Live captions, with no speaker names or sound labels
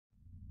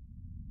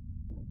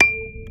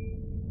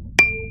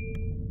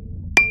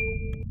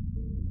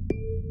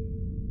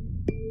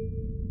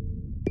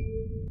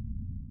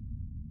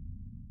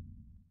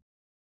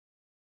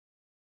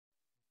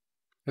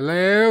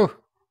Hello?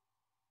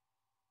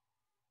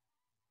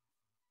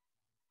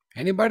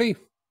 Anybody?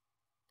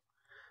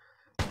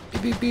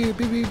 Beep, beep, beep,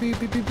 beep, beep, beep,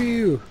 beep, beep,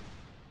 beep.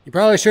 You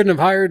probably shouldn't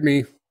have hired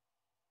me.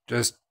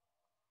 Just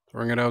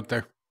throwing it out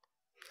there.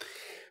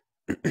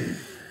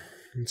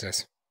 What's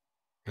this?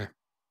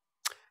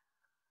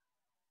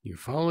 You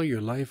follow your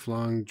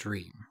lifelong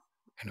dream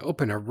and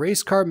open a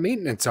race car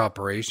maintenance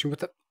operation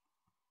with a...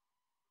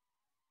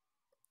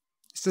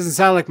 This doesn't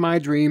sound like my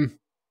dream.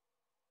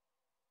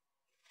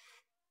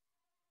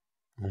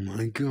 Oh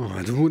my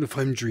god, what if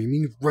I'm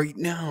dreaming right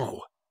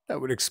now? That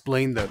would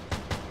explain the...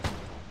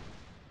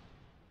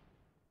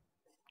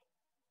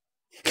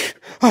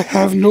 I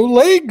have no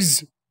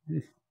legs!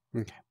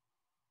 Okay.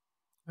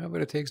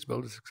 What it takes to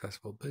build a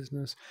successful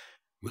business.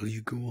 Will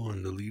you go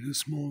on to lead a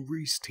small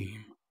race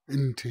team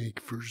and take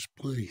first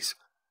place?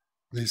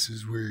 This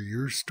is where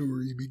your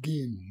story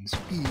begins.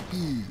 Beep,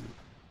 beep.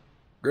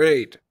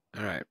 Great.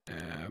 All right.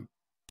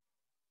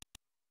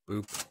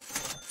 Boop.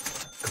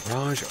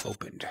 Garage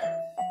opened.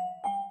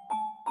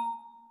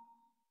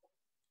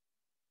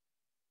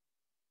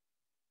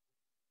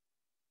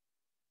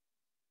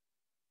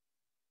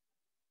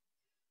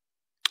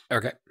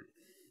 Okay.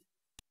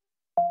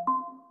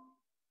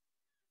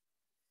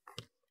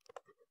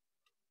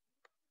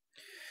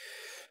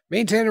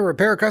 Maintain and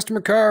repair customer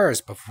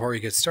cars. But before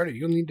you get started,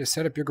 you'll need to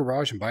set up your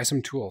garage and buy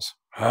some tools.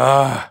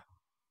 I'm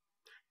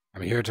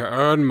here to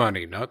earn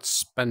money, not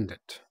spend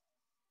it.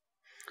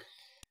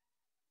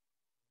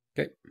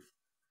 Okay.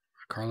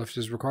 A car lift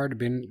is required to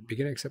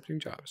begin accepting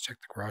jobs. Check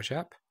the garage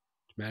app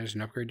to manage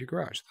and upgrade your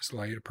garage. This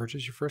will allow you to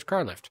purchase your first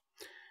car lift.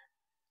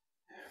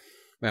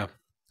 Well,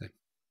 that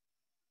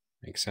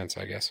makes sense,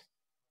 I guess.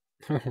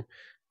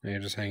 You're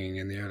just hanging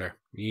in the air there.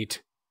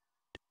 Neat.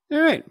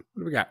 All right, what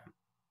do we got?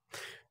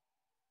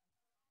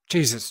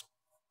 Jesus,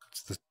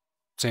 it's the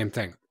same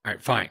thing. All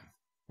right, fine,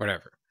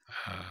 whatever.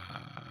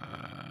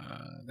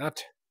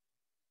 That.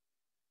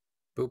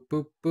 Boop,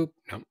 boop, boop.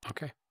 No,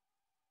 okay.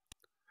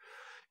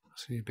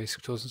 So you need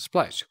basic tools and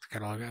supplies. Check the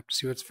catalog app to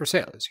see what's for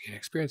sale. As you gain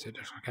experience,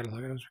 additional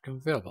catalog items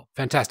become available.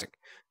 Fantastic.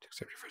 To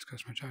accept your first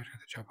customer job, check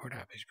the job board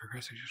app. As you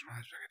progress, additional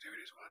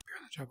activities will appear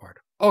on the job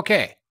board.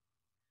 Okay.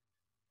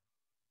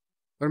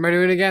 What am I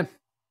doing again?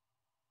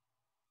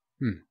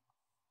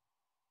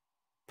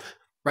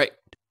 Right.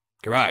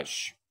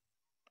 Garage.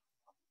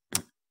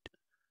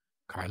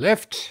 Car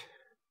lift.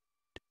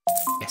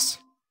 Yes.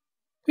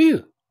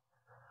 Phew.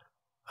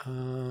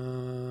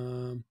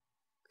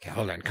 Okay,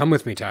 hold on. Come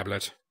with me,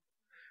 tablet.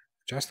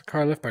 Adjust the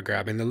car lift by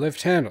grabbing the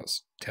lift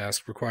handles.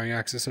 Task requiring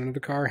access under the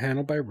car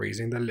handle by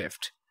raising the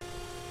lift.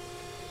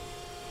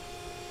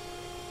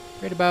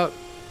 Right about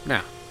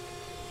now.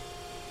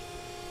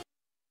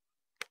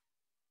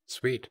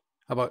 Sweet.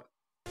 How about...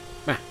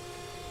 Meh.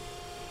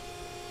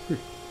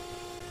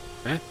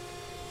 Meh?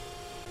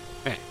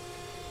 Meh.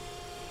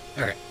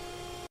 Okay.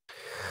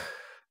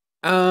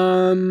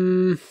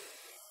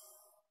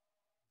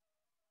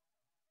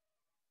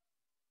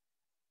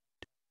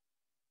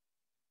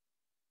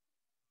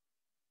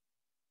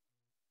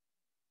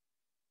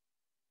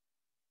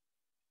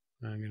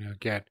 I'm gonna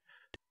get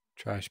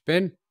trash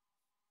bin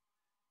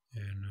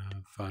and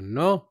a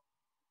funnel,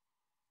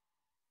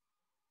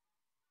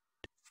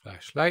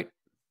 flashlight,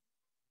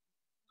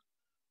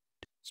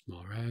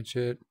 small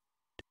ratchet,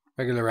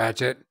 regular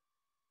ratchet.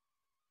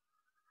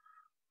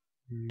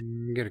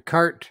 Get a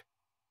cart,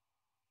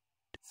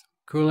 some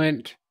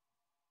coolant,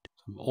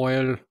 some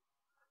oil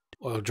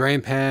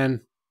drain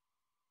pan.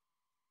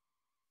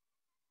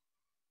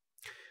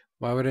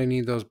 Why would I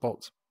need those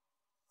bolts?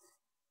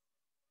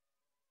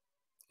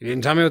 You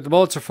didn't tell me what the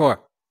bolts are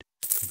for.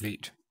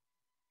 Complete.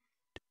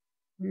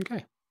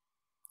 Okay.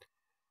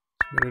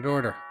 Submitted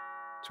order.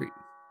 Sweet.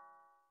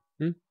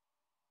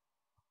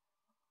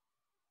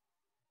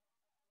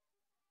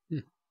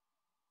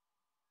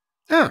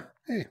 Oh,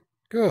 hey,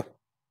 cool.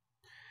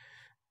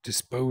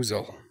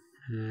 Disposal.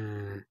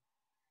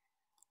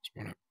 Just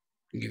want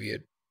to give you a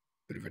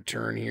bit of a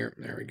turn here.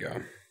 There we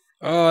go.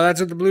 Oh, that's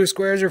what the blue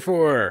squares are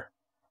for.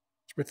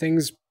 It's where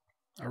things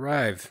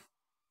arrive.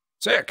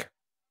 Sick.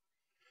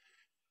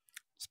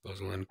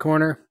 Disposal in the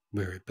corner,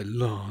 where it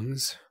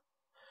belongs.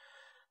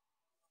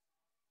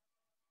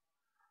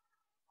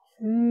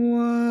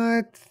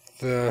 What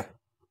the...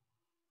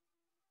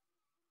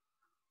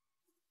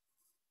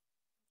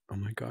 Oh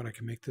my god, I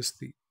can make this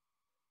the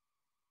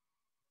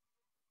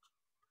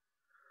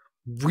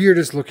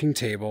weirdest looking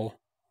table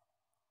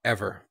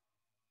ever.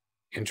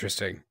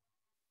 Interesting.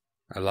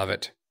 I love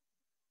it.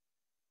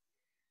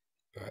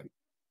 But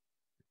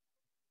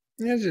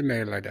yeah, just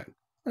made it like that.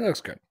 That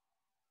looks good.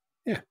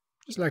 Yeah,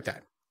 just like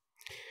that.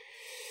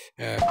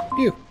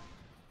 Pew.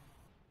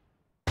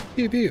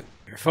 Pew, pew.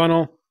 Your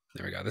funnel.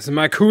 There we go. This is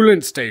my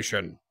coolant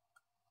station.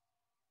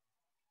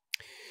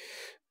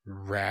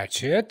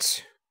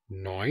 Ratchet.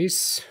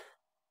 Nice.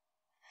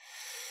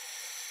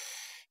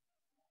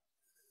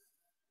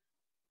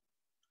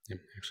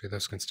 Actually,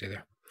 those can stay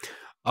there.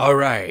 All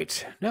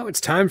right. Now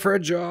it's time for a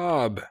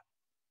job.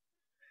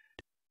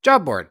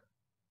 Job board.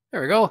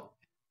 There we go.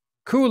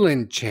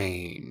 Coolant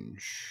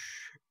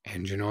change.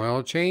 Engine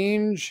oil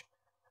change.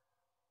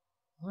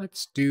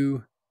 Let's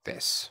do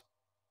this.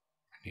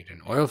 I need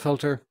an oil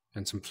filter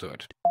and some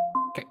fluid.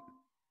 Okay.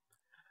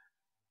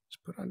 Let's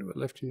put onto a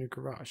lift in your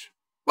garage.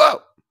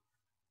 Whoa!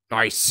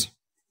 Nice.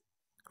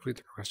 Complete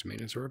the requested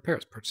maintenance or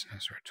repairs. Purchase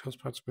necessary tools,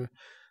 parts.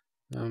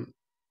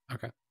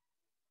 Okay.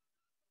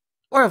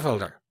 Oil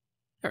filter.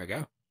 There we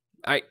go.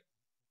 Yeah.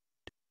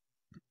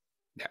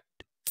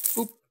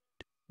 Boop.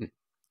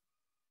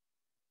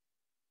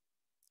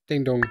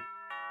 Ding dong.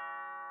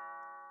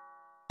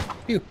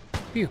 Pew.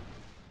 Pew.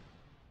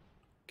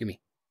 Gimme.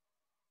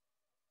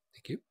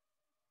 Thank you.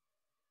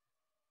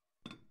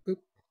 Boop.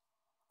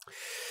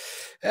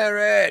 All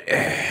right.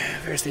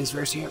 First things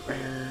first here.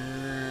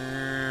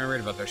 Right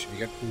about there should be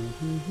good.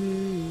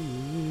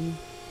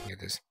 Get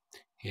this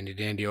handy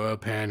dandy oil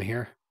pan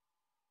here.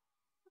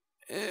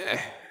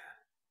 There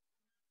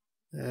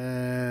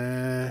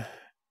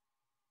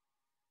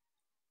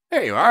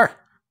you are.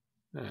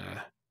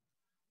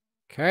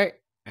 Okay.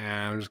 And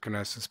I'm just going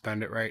to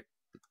suspend it right.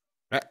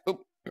 Wait.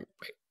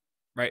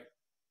 Right.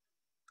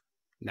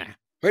 Nah.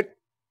 Wait.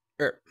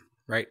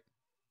 Right.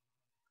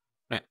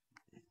 Nah.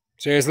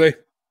 Seriously?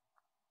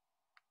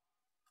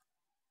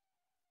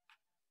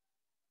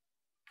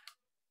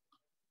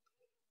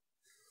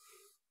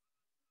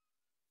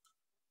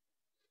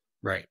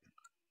 Right.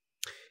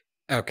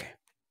 Okay.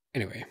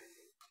 Anyway.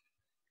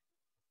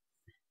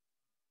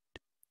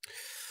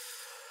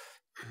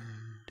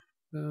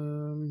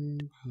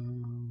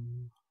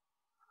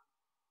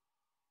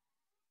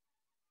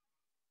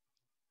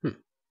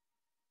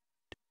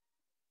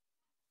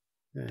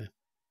 Yeah.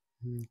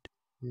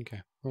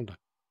 Okay. Hold on.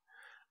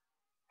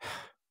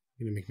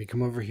 You're gonna make me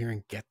come over here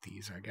and get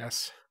these, I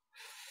guess.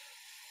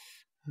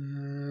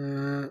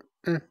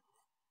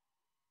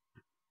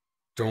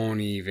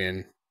 Don't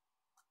even.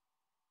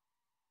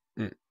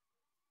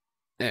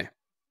 Eh.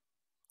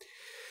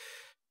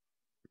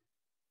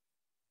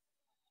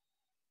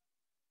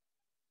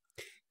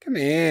 Come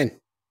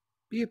in.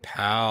 Be a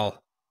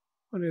pal.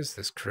 What is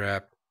this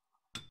crap?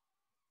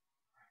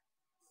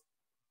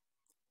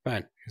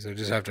 Fine, because I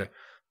just have to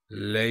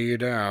lay you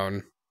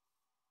down.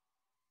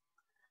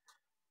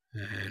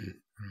 And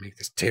make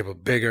this table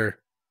bigger.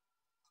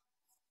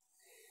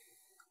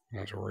 I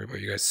don't have to worry about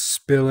you guys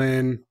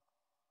spilling.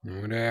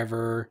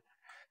 Whatever.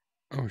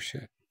 Oh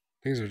shit.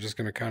 Things are just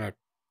gonna kind of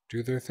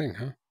do their thing,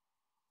 huh?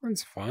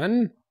 That's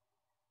fun.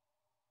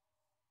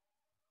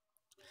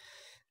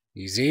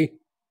 Easy.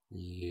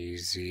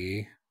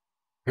 Easy.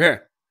 Yeah,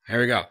 there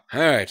we go. All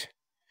right.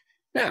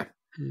 Now.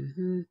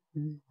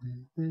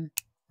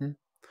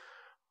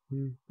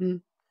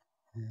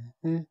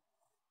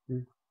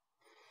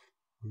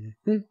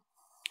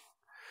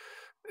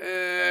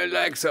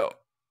 Like so.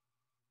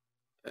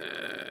 It's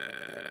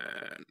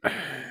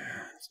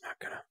not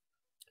gonna.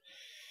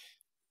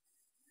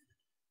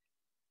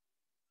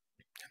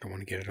 I don't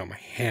want to get it on my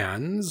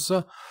hands.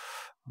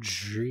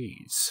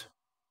 Jeez.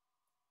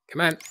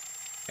 Come on.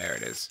 There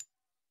it is.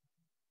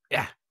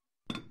 Yeah.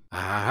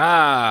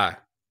 Aha.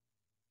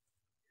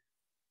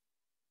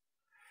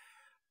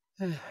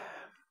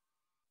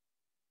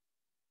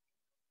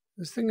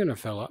 This thing gonna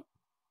fill up.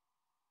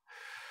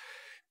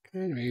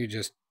 Can I maybe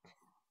just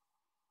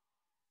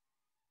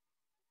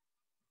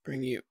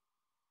bring you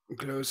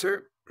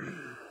closer?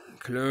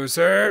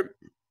 Closer.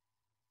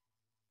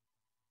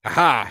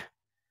 Aha.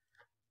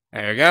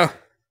 There you go.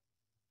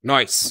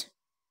 Nice.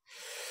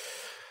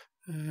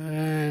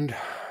 And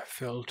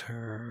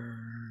filter.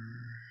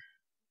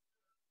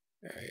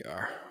 There you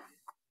are.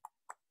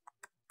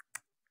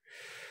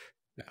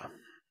 Now,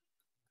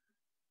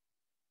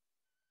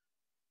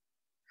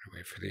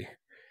 wait for the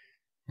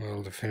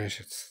oil to finish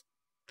its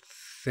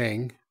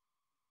thing.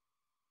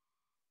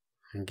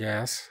 I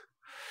guess.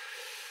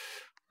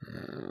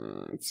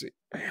 Let's see.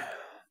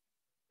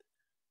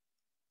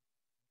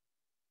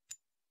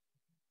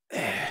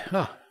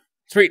 Oh,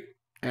 sweet.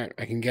 All right,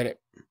 I can get it.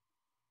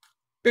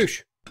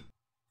 Boosh.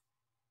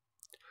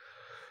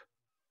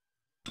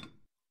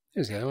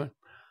 Here's the other one.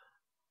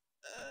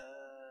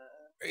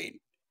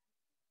 Wait.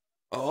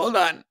 Hold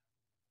on.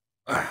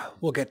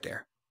 We'll get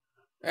there.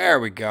 There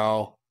we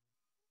go.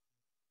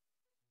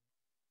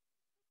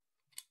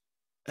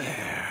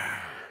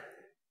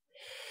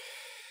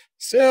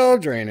 Still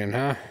draining,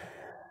 huh?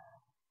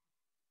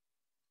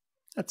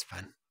 That's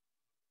fun.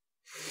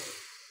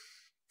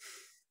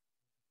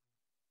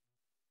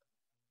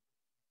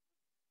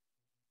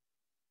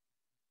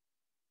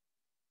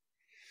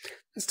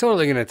 It's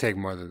totally going to take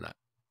more than that.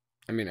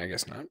 I mean, I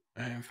guess not.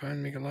 I'm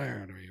fine, make a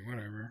liar out of you.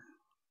 Whatever.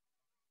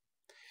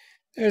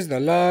 There's the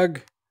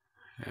lug.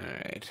 All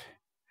right.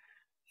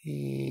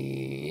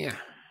 Yeah.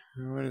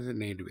 What does it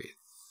need to be?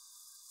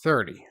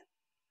 30.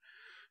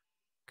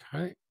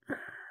 Okay.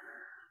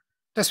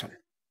 This one.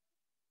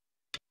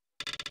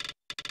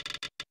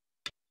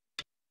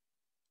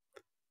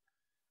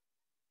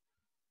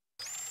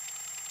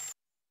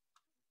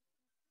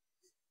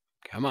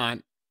 Come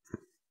on.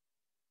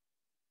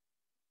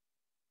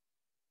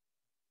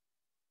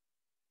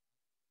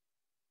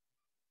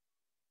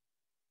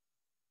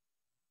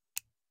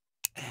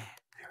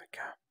 There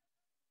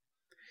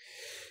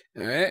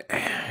Alright,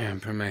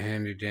 and put my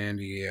handy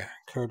dandy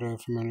coat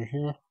out from under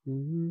here.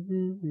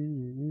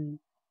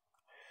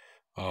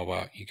 Oh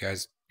wow, you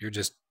guys, you're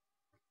just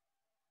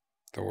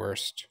the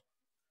worst.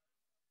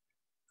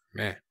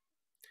 Man.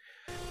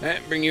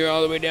 Alright, bring you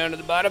all the way down to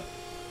the bottom.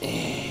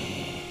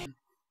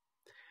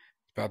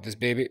 About this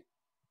baby.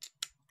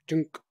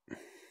 Chunk.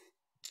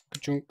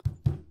 Chunk.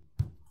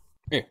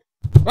 Hey.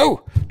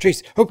 Oh!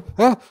 Jeez. Oh,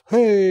 oh,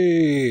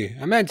 hey!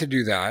 I meant to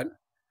do that.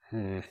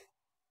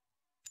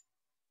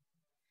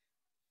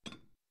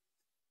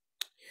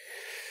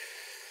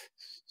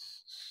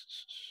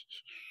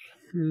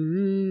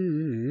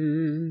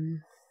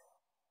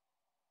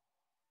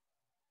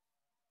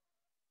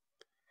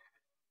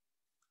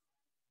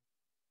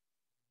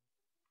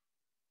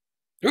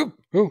 Oh,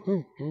 oh,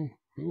 oh, oh,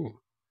 oh.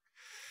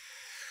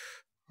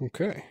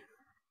 Okay.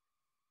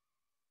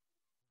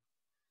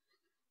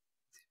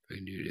 If I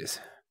can do this.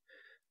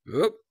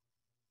 Whoop.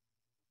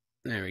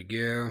 There we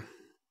go.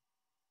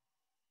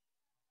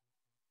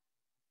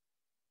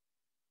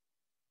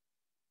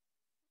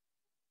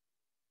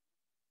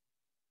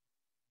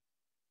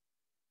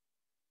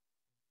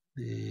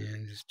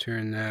 And just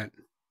turn that.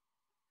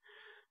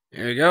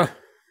 There we go.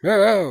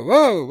 Whoa,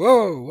 whoa, whoa,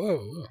 whoa,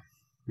 whoa.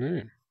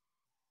 Right.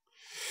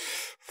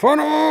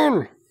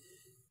 Funnel!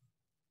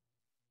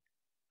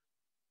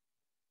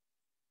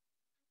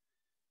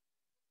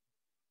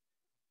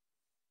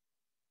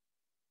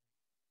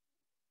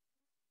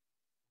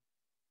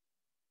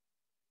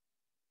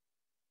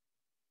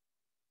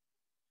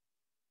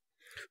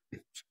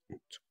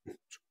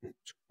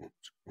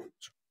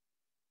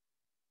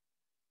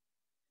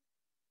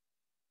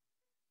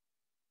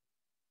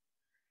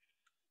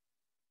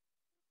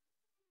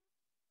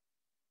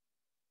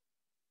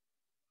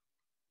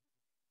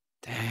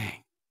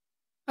 Dang.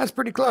 That's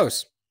pretty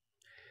close.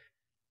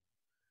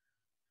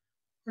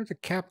 Where'd the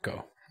cap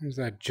go? There's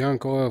that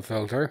junk oil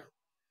filter.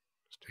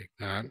 Let's take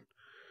that.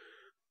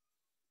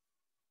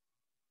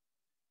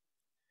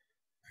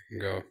 I can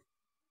go.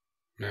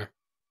 No.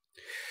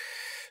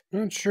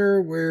 Not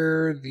sure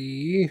where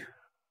the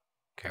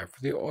cap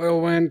for the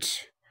oil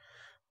went.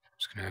 I'm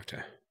just gonna have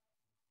to.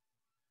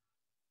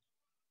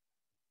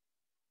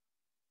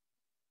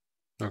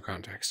 No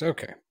context.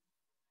 Okay.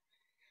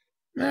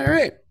 All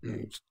right.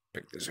 Let's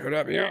pick this hood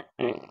up here.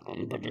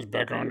 I'm put this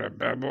back on that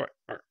bad boy.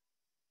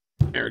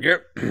 There we go.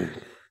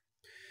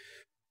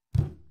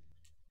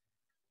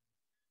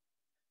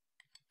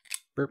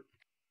 Burp.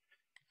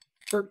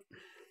 Burp.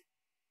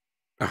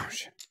 Oh,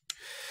 shit.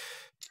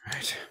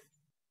 Right.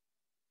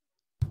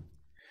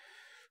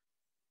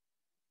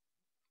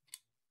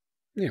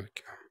 There we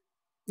go.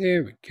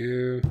 There we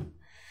go.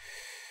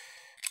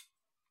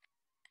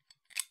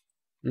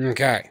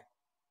 Okay.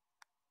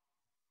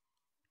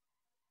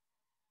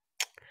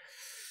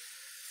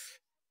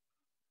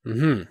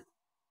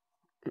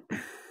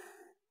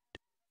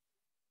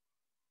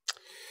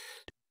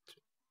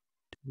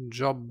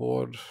 Job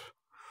board.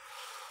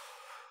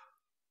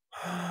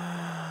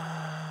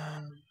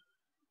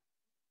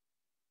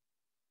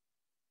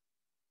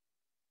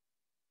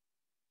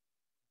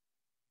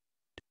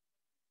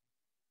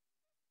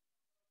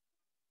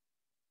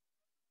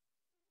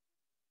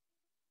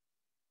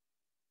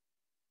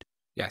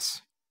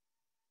 Yes.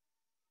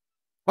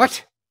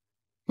 What?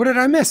 What did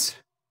I miss?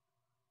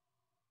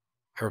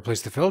 I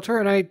replaced the filter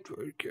and I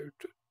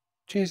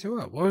changed it.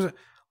 What was it?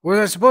 What was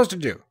I supposed to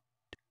do?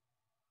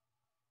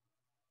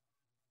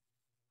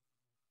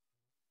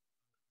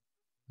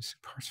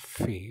 Parts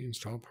fee,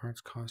 install parts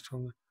cost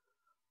only.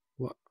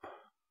 What?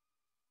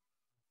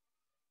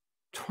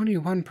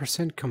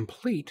 21%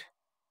 complete?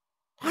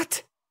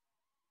 What?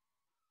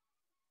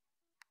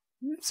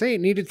 Say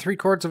it needed 3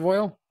 quarts of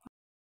oil?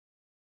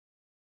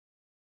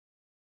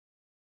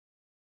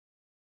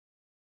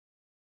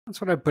 That's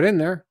what I put in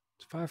there.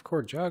 It's a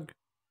 5-quart jug.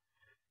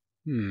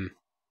 I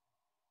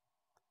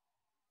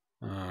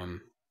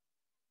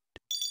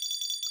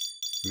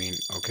mean,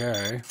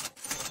 okay.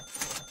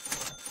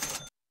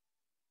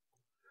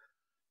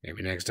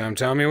 Maybe next time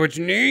tell me what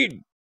you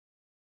need.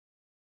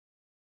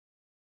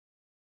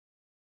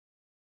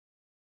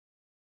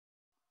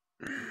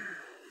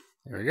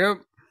 There we go.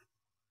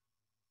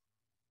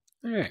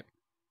 All right.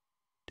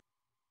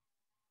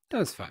 That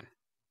was fun.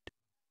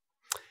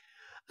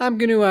 I'm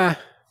going to